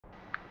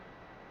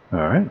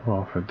Alright,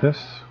 well for this,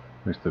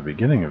 at least the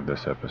beginning of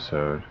this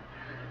episode,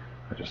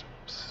 I just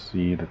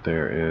see that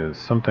there is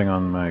something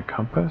on my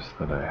compass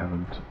that I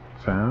haven't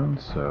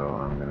found, so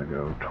I'm going to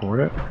go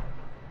toward it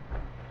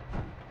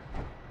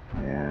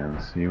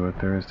and see what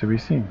there is to be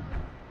seen.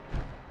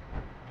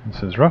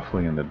 This is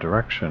roughly in the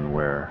direction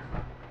where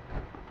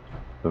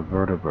the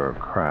vertebird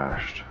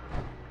crashed.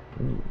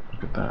 Ooh,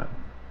 look at that.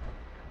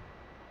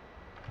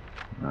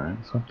 Alright,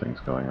 something's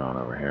going on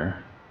over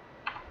here.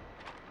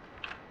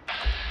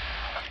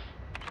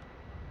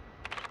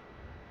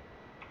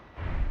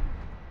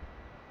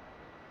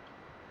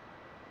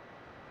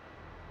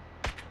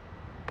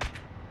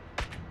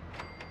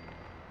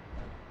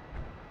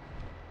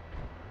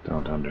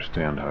 Don't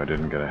understand how I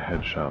didn't get a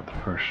headshot the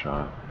first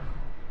shot.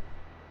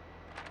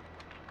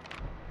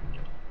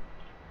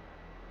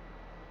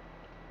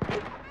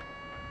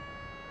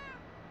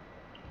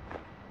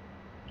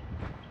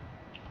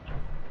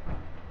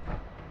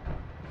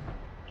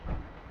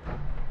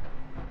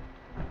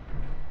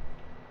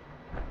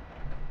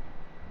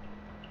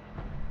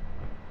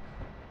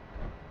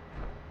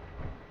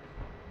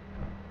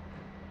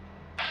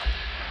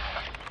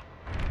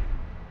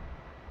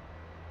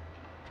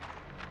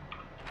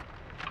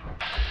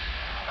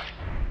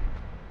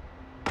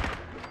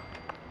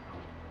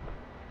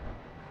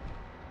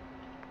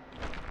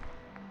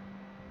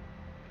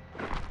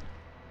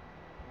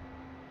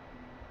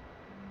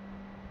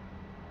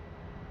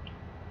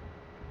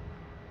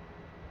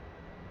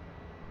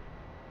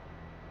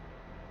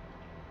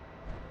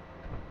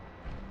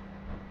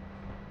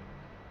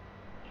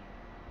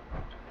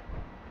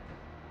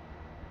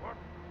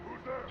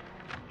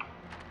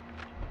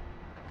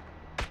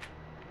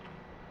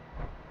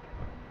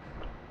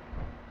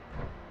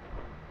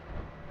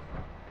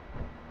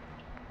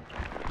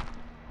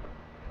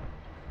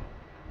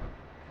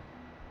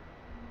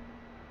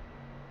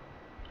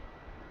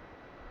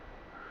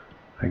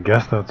 I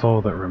guess that's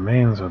all that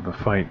remains of the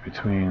fight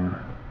between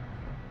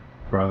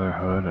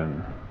Brotherhood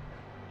and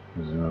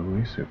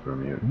presumably super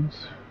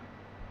mutants.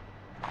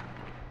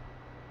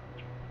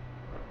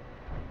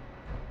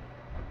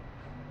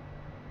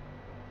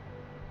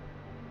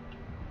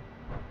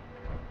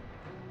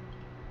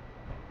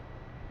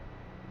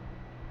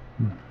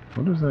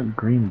 What is that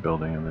green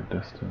building in the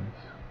distance?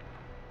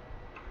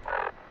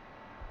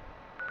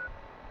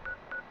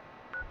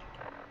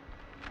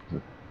 Is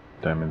it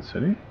Diamond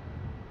City?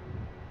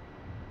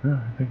 Yeah,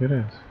 I think it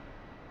is.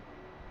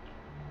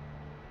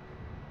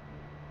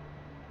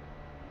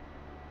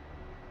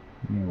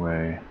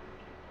 Anyway,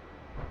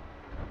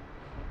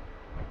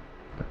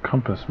 the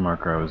compass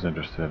marker I was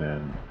interested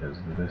in is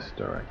this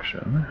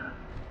direction.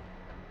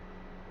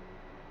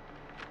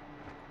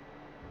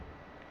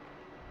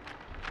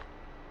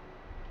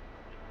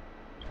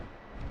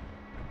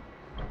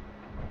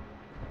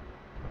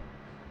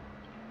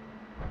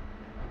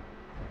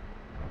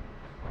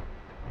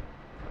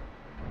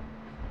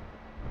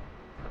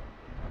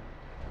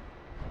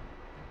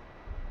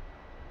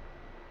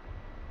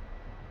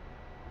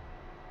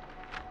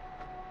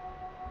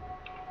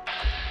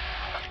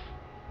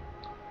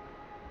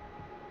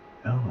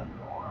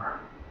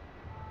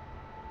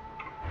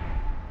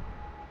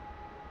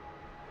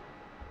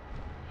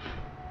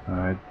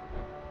 I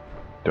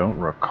don't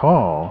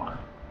recall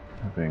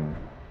having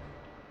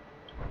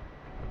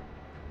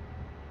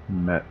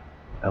met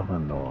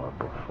Eleanor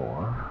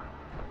before.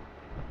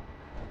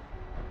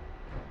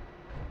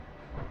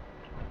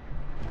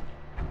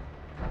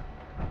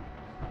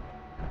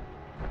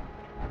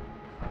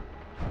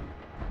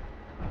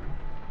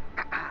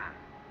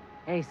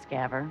 Hey,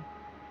 Scaver.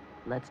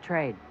 Let's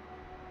trade.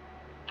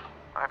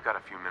 I've got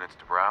a few minutes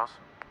to browse.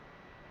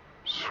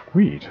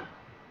 Sweet.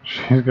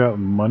 She's got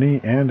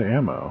money and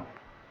ammo.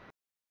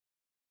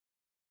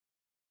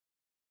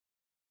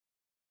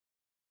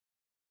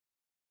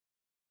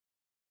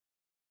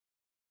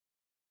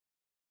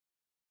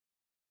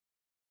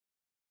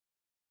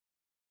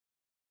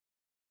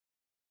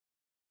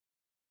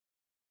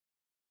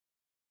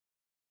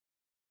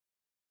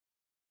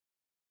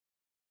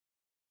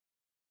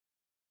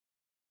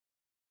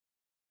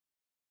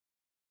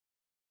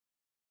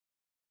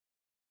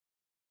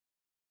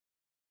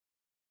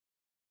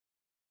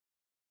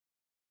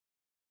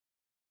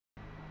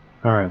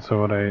 Alright, so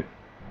what I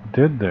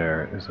did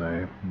there is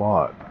I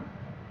bought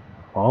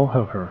all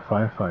of her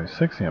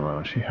 5.56 ammo,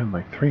 and she had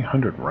like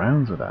 300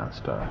 rounds of that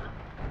stuff,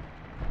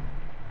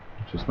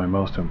 which is my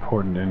most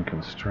important and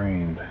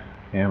constrained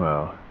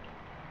ammo.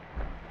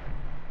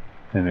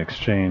 In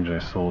exchange, I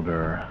sold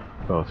her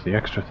both the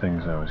extra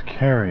things I was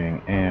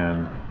carrying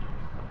and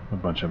a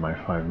bunch of my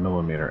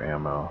 5mm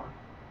ammo,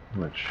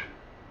 which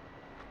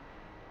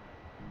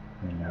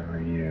I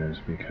never use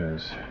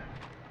because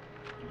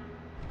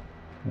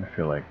I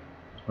feel like,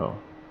 well,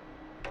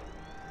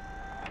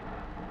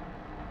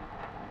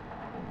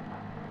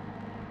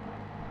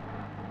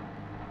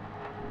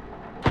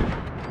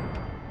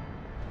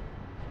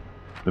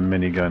 the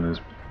minigun is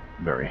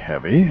very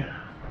heavy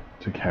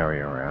to carry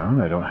around.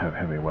 I don't have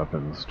heavy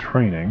weapons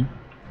training.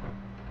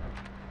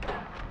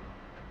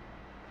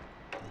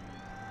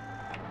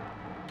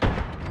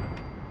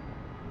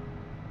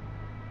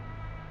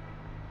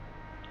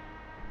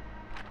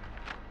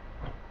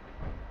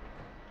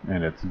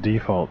 and its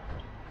default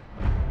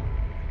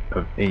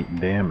of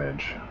 8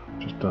 damage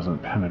just doesn't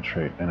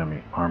penetrate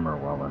enemy armor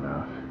well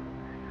enough.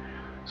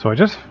 So I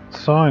just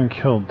saw and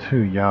killed 2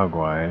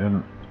 Yaogwai. I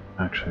didn't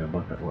actually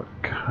look at what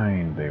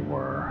kind they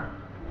were.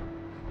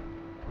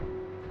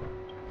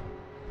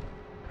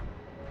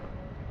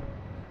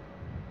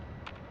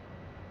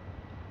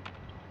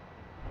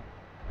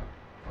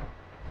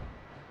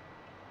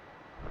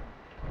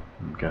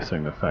 I'm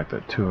guessing the fact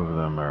that 2 of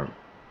them are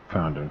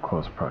found in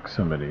close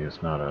proximity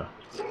is not a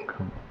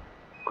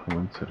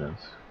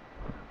coincidence.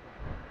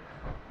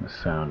 The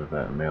sound of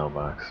that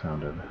mailbox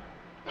sounded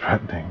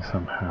threatening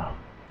somehow.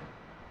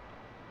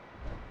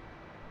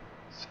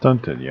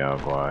 Stunted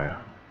Yaogwai.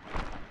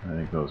 I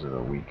think those are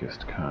the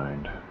weakest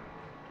kind.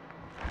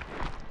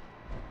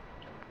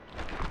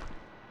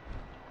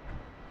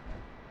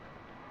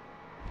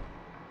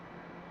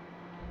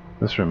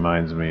 This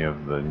reminds me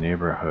of the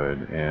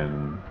neighborhood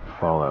in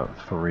Fallout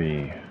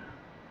 3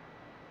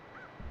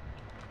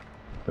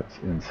 that's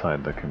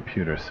inside the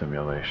computer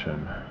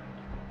simulation.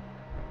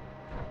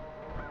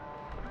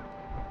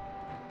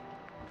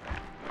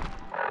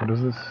 What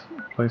is this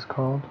place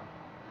called?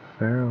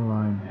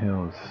 Fairline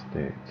Hills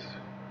Estates.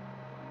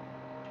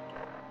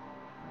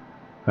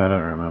 I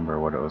don't remember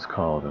what it was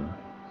called in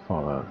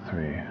Fallout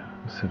 3,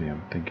 the city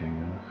I'm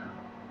thinking of.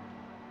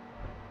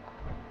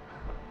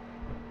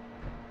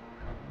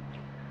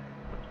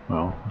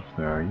 Well, if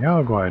there are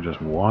Yaogwai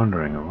just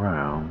wandering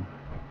around,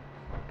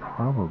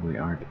 probably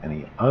aren't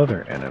any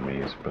other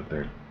enemies, but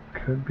there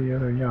could be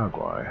other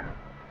Yaogwai.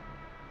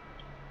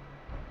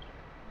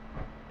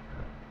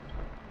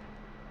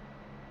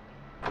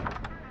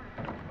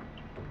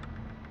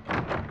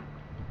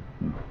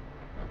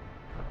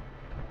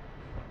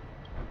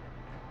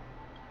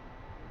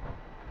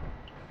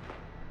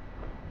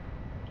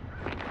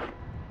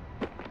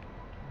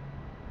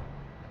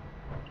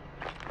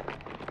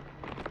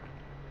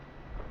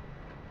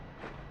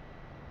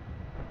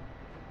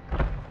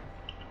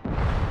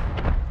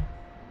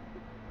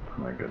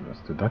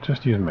 Did that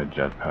just use my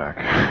jetpack?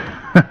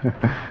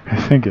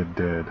 I think it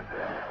did.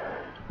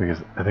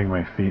 Because I think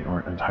my feet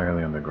weren't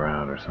entirely on the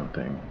ground or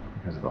something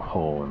because of the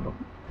hole in the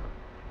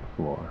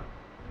floor.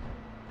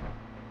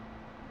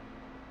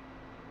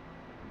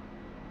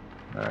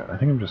 Alright, I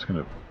think I'm just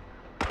gonna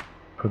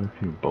put a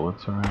few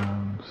bullets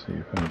around, see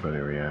if anybody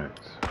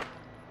reacts.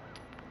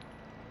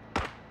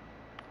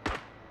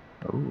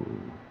 Oh,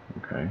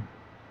 okay.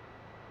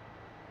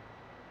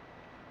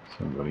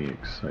 Somebody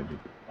excited.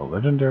 A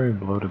legendary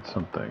bloated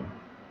something.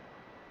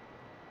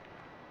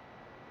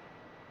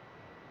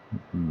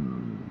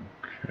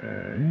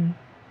 Okay.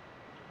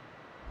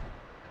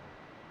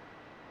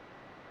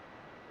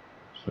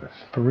 So there's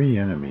 3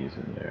 enemies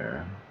in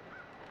there.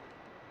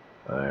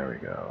 There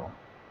we go.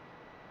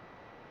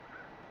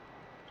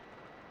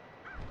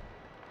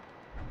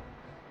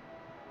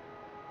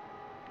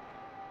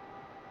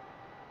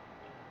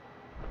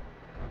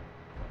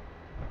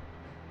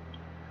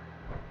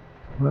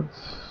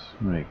 Let's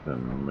make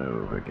them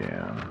move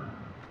again.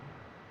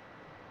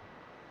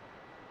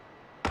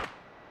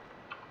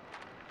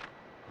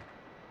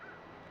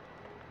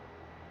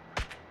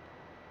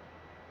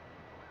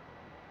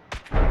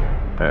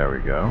 There we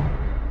go.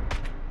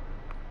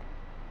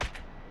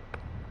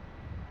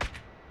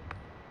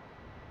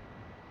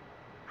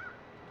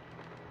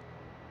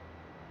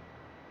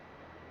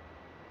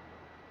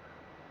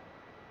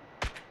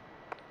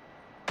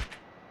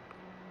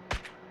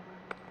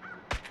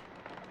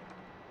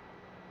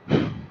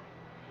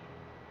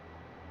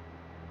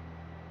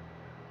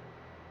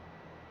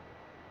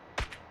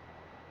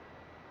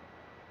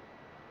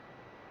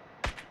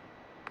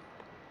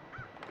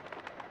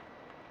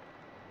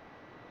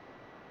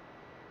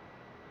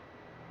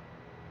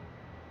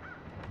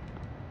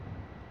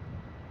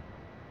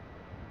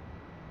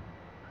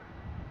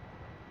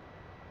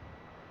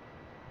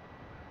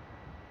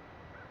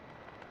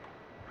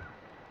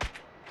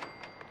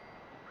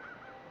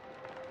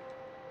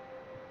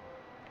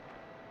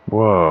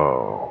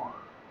 Whoa.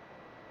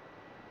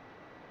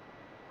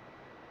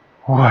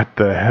 What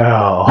the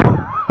hell?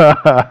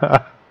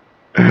 I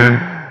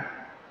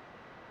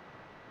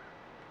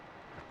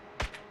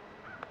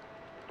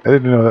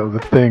didn't know that was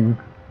a thing.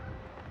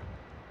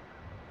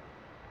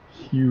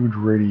 Huge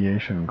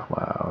radiation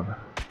cloud.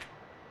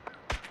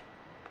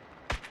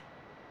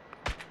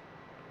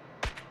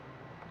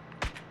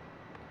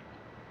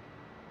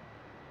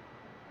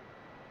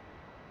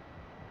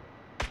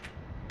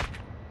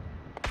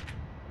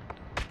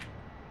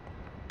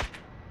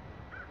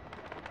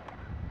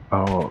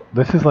 Oh,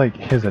 this is like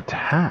his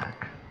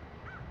attack.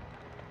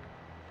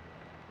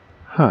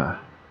 Huh.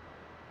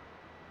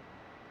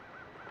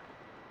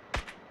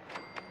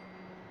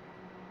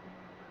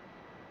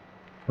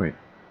 Wait.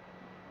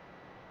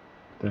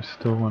 There's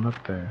still one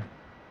up there.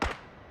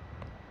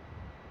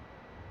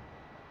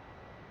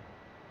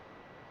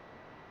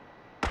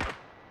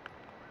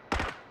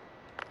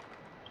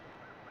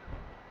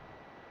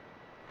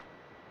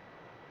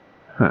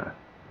 Huh.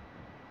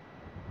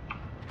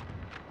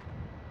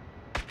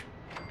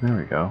 There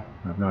we go.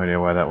 I have no idea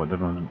why that one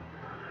didn't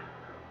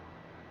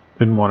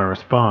Didn't want to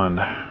respond.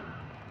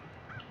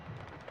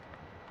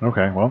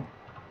 Okay, well.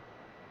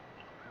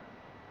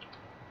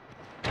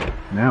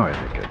 Now I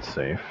think it's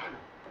safe.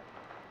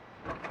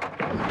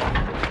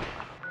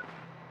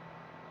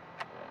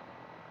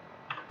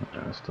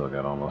 I still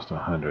got almost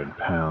 100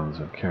 pounds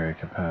of carry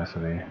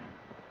capacity.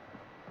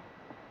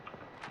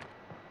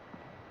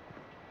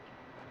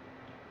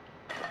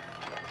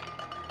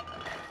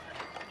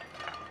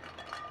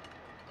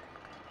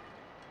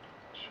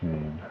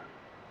 Chain.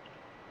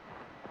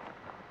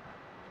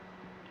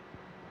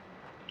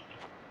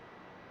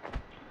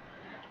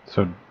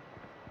 So,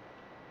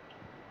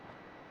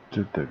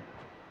 did the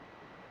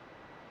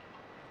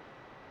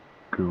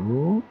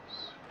ghouls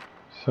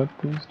set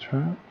these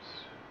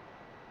traps?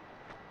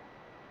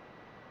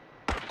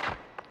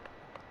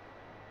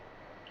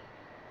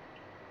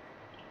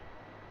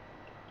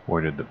 Or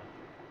did the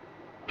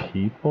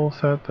people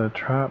set the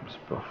traps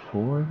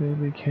before they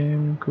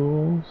became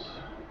ghouls?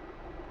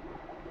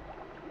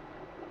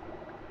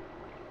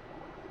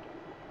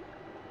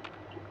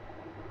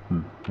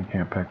 I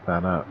can't pick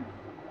that up.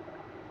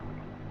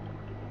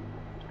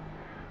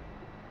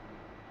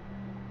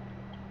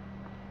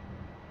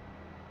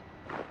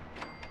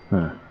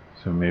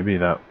 So maybe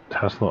that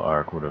Tesla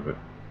arc would have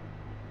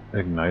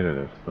ignited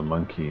if the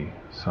monkey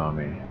saw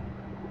me.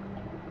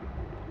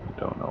 I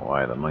don't know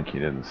why the monkey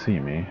didn't see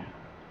me.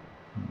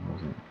 It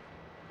wasn't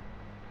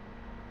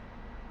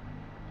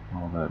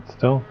all that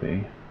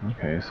stealthy.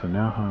 Okay, so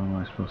now how am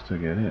I supposed to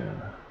get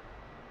in?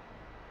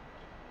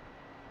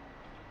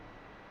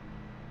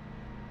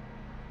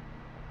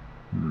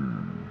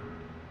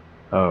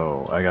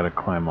 Oh, I gotta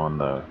climb on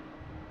the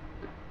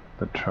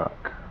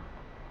truck.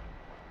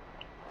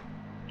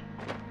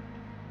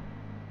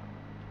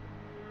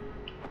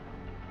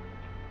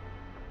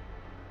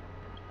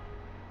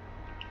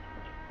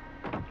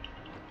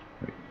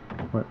 Wait,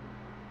 what?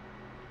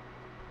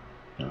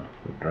 Oh,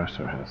 the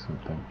dresser has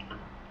something.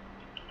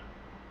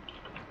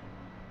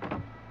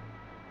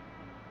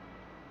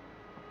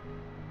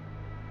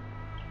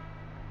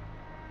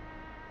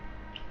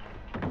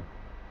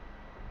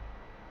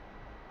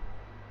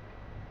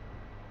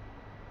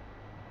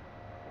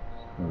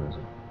 So there's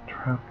a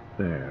trap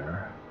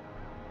there.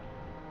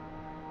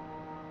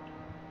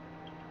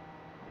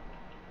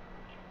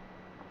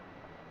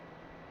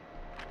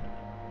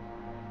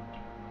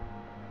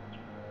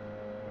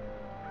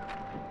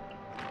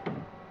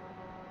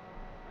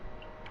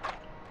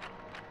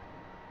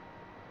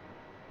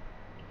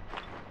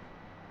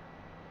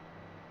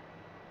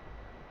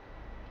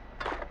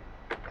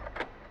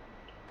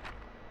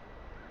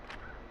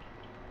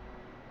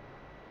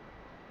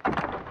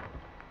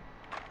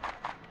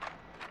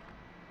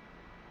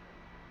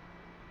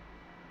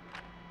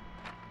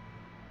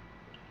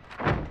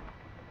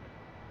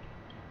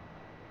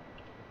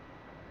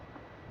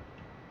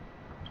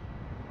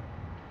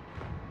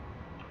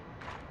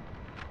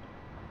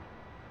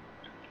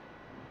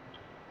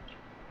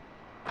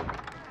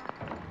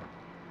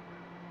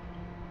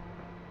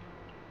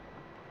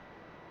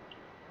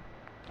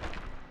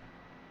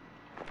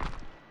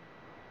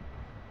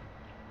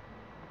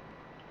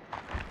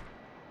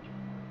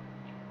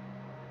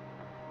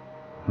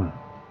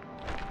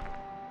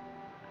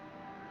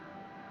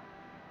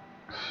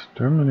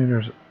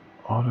 Exterminator's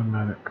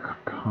automatic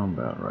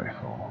combat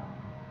rifle.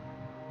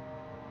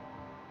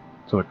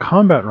 So the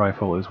combat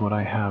rifle is what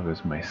I have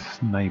as my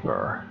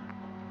sniper.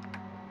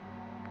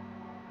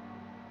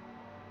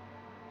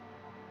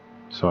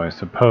 So I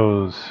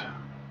suppose,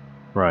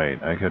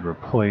 right, I could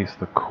replace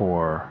the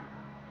core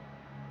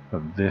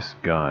of this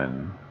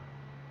gun,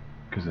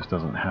 because this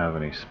doesn't have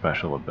any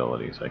special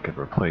abilities. I could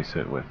replace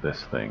it with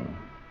this thing.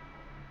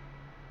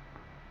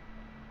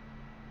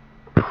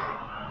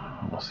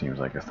 Almost seems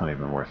like it's not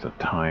even worth the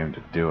time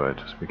to do it,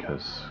 just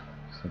because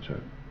it's such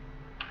a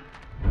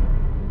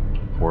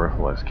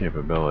worthless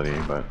capability,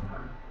 but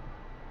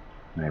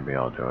maybe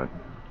I'll do it.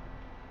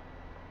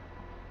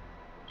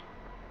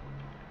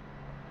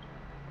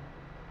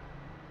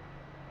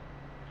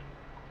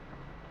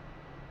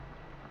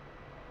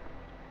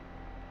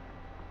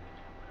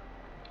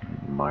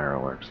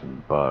 Mirelurks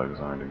and bugs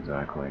aren't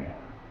exactly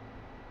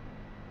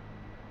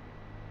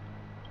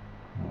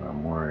what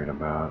I'm worried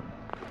about.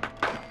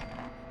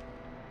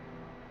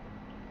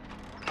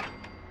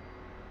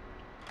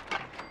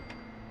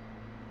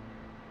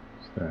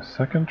 Is there a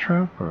second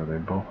trap, or are they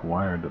both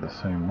wired to the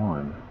same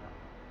one?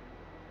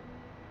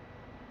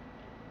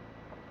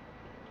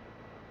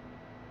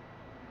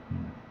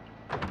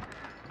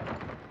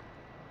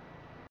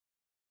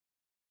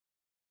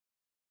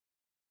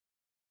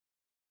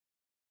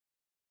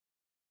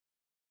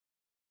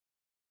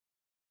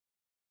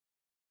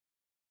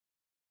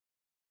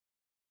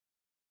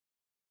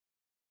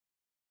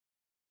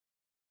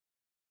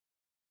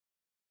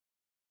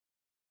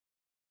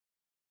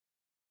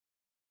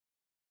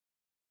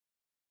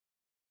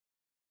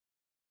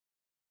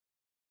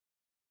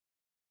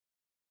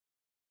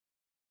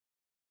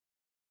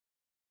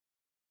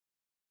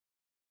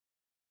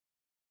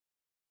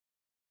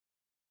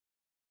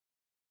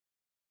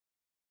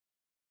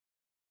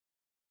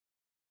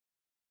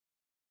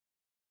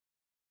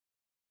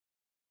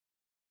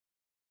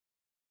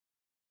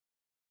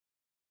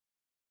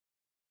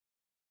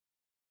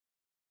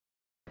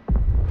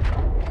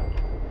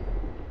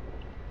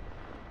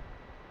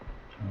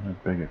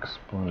 big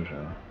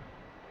explosion.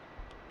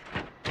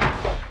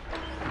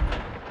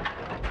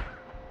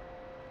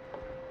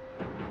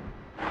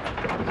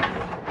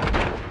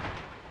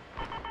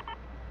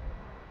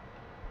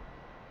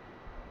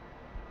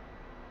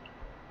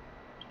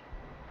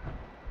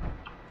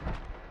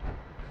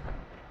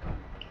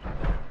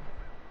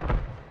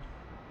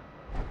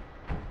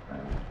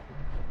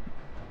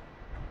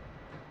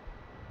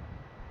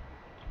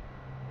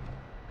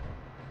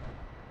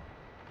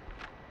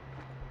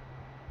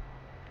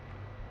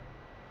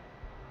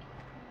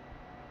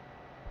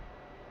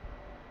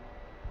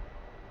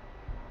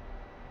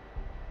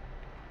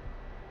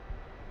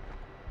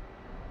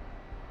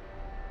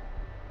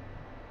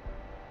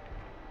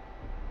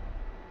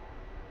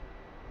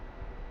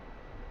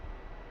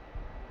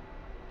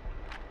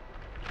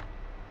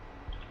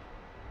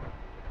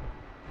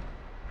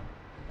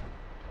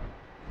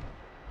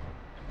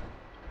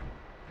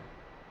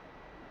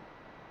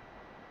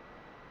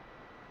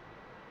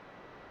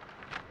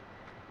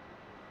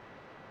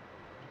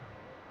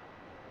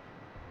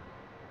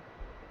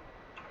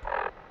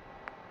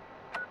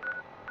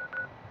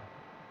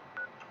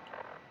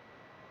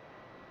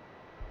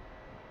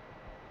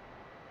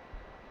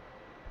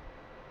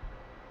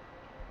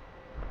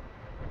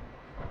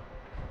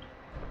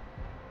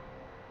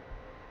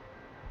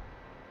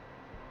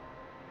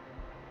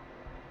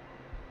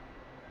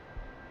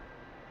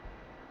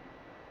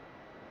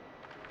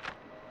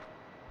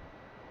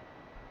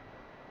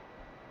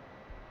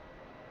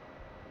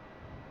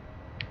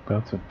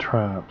 That's a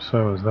trap.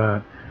 So is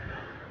that...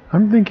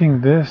 I'm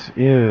thinking this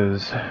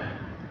is...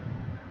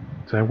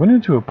 So I went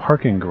into a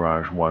parking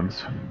garage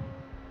once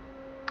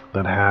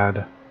that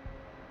had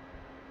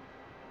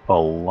a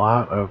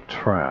lot of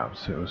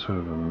traps. It was sort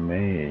of a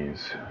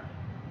maze.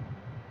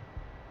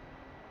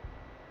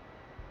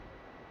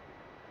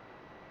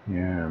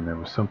 Yeah, and there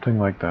was something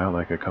like that,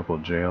 like a couple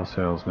jail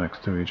cells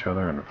next to each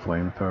other and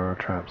flamethrower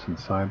traps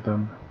inside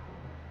them.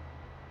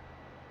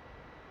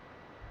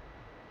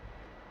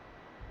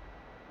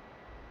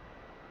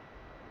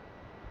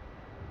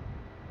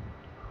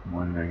 I'm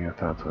wondering if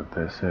that's what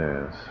this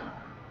is.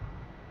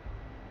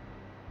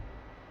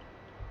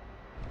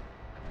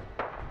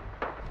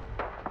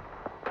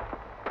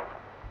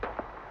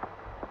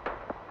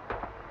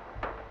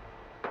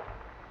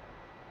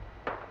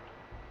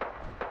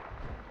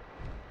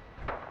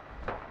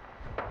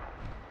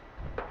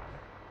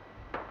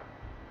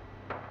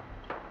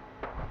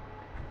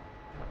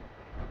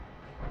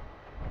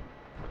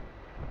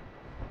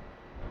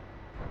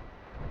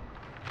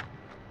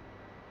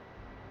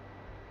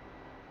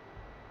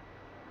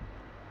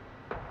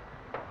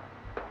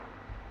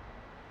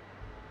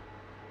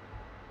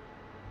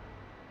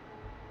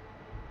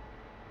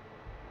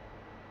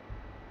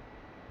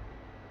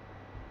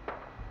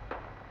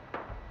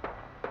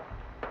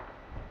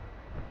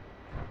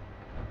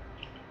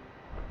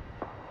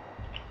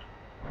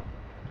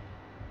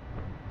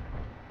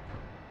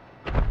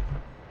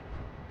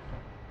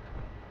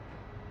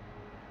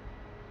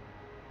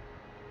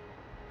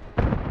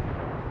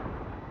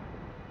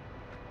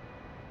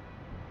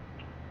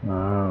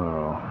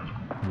 Oh,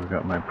 we've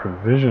got my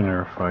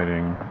provisioner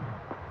fighting.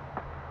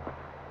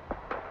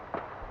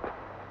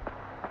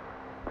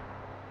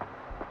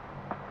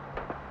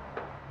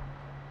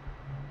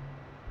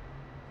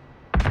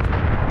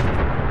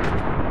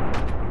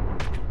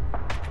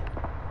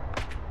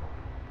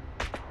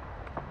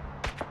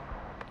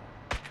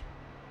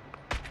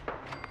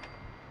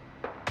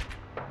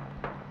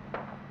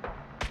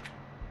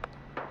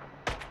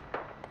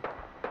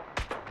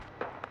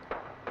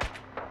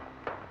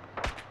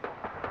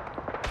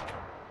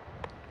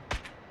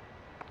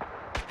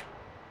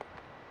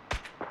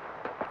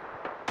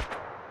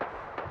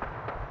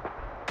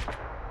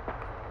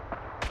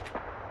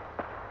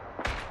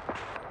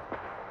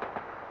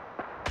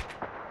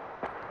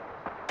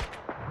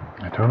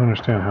 I don't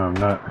understand how I'm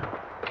not...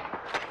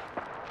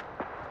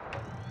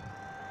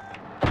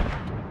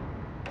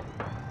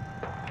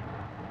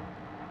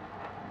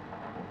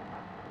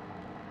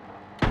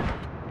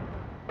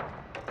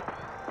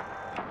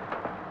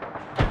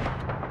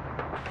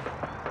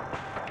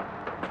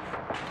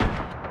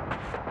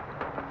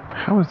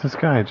 How is this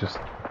guy just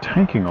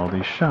tanking all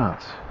these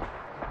shots?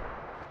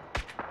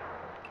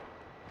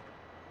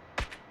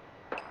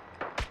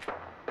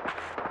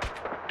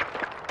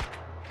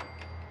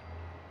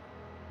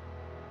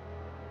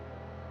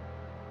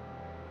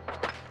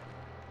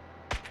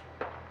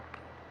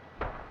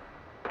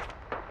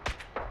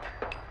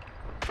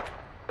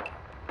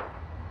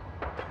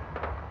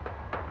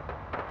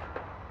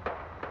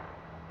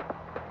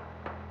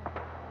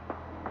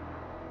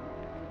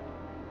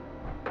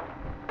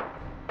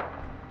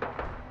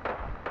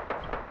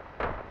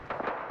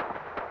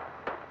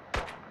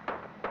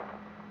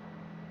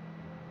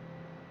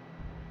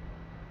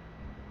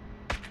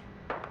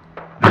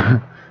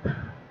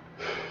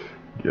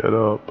 Get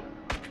up.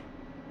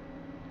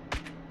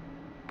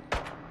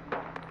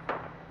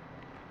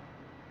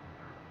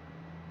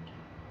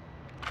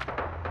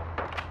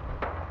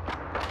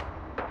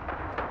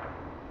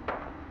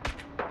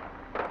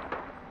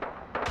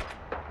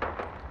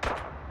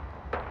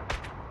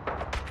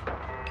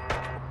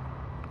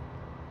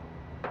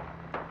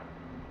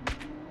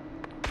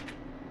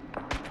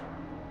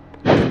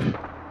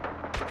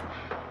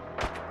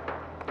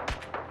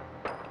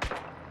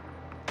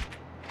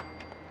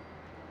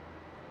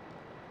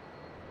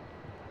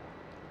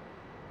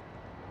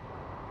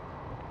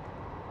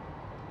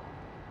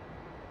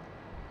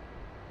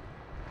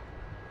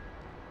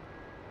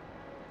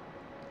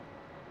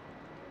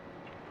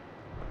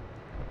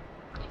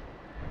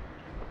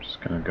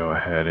 gonna go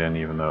ahead in,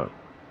 even though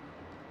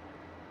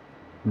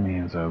it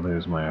means I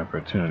lose my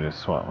opportunity to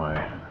swap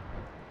my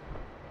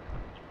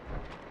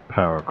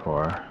power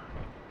core.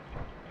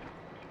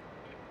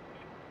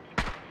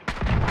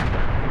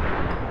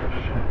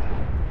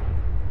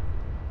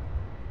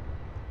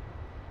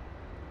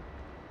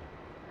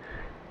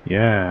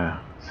 Yeah,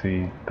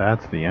 see,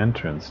 that's the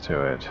entrance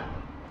to it.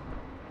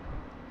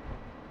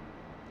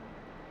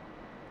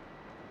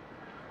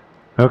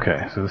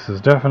 Okay, so this is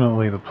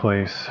definitely the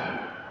place.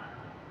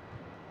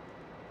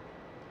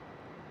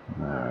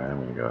 Alright, I'm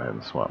gonna go ahead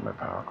and swap my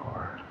power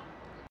core.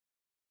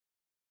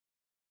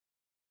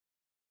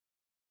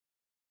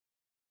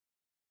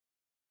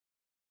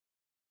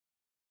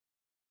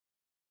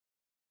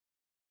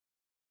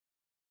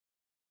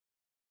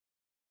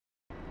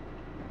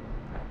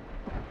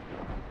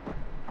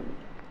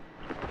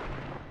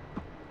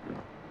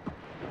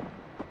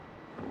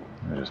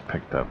 I just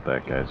picked up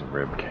that guy's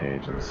rib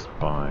cage and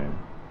spine.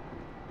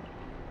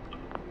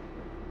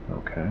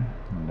 Okay,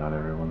 not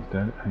everyone's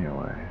dead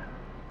anyway.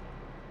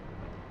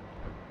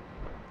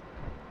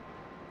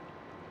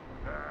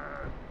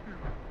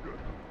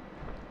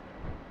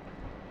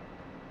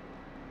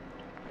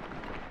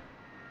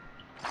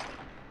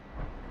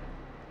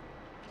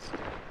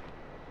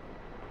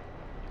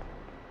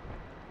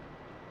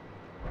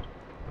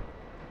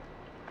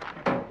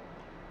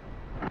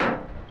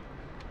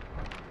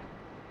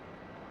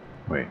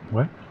 Wait,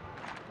 what?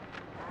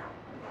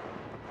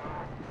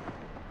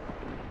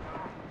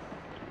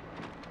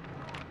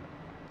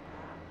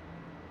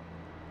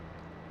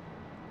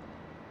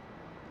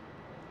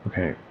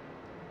 Okay,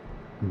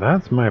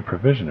 that's my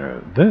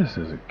provisioner. This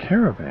is a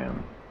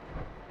caravan.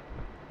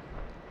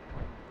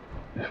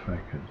 If I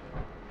could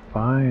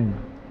find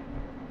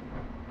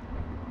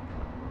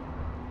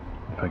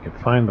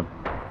the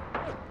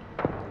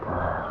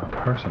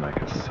person, I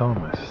could sell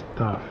my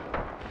stuff.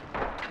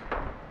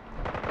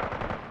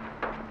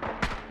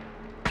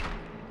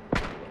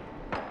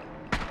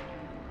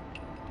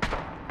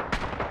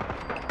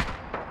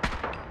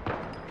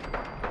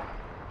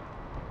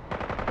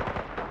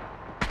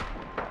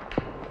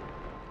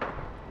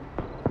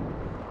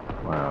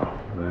 Wow,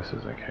 this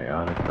is a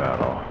chaotic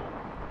battle.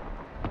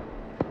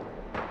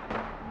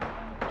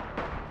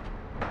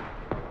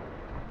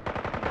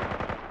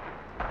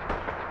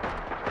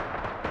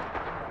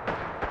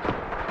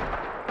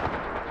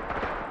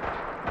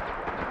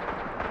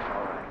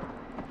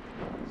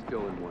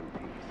 Still in one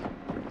piece.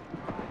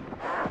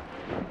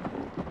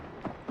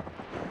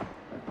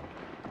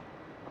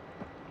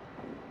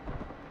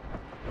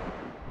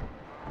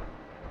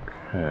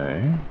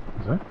 Okay,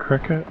 is that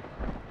cricket?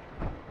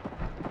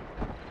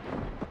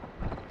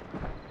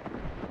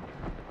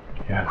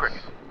 Yes.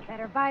 Cricket.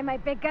 Better buy my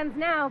big guns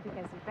now,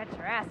 because you bet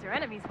your ass your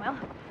enemies will.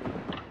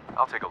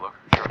 I'll take a look.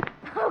 Sure.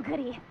 Oh,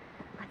 goody.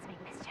 Let's make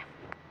mischief.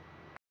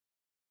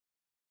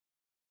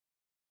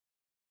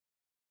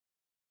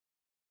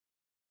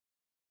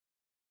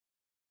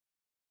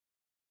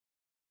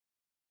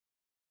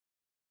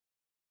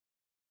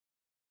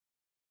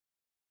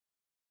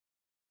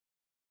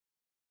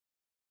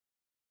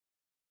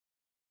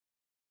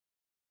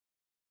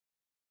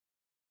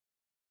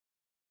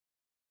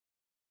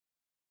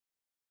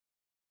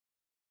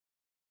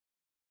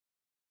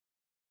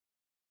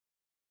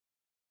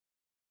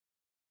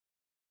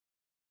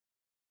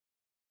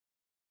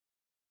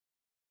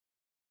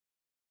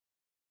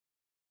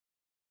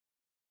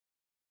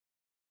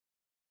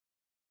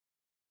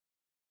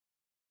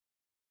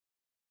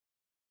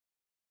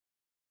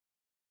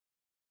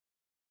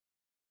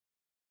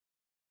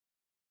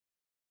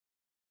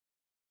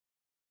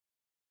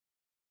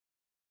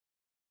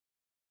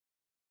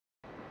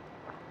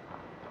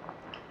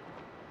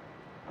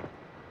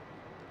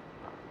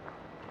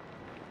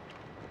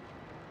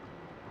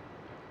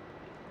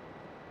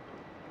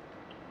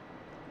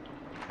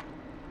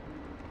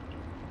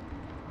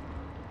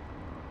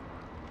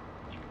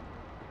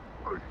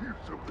 I hear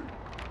something.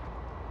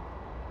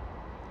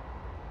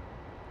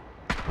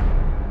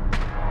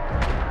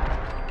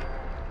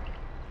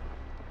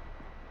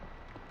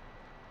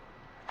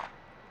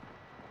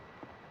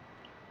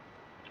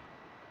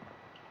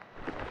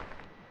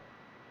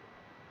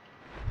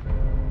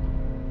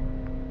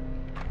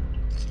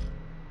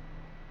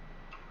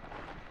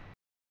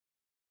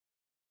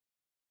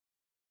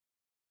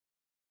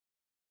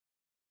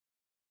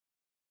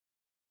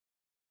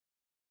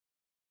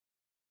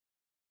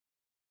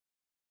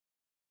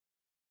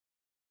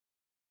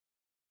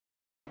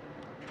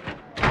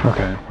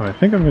 Okay, what I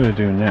think I'm going to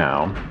do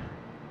now,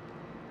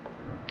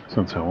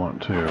 since I want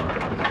to,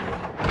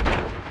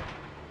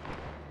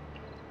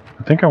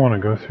 I think I want to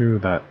go through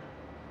that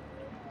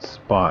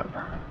spot,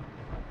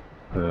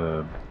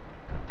 the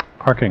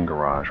parking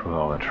garage with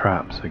all the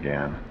traps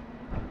again.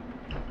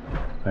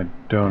 I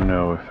don't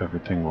know if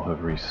everything will have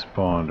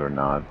respawned or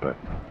not, but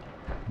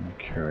I'm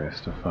curious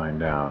to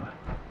find out.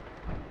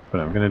 But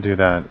I'm going to do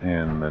that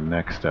in the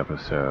next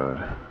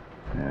episode,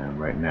 and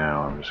right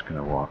now I'm just going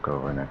to walk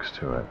over next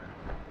to it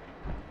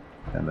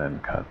and then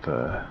cut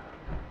the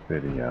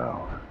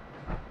video.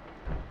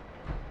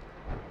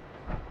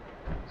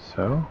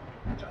 So,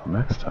 until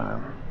next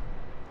time.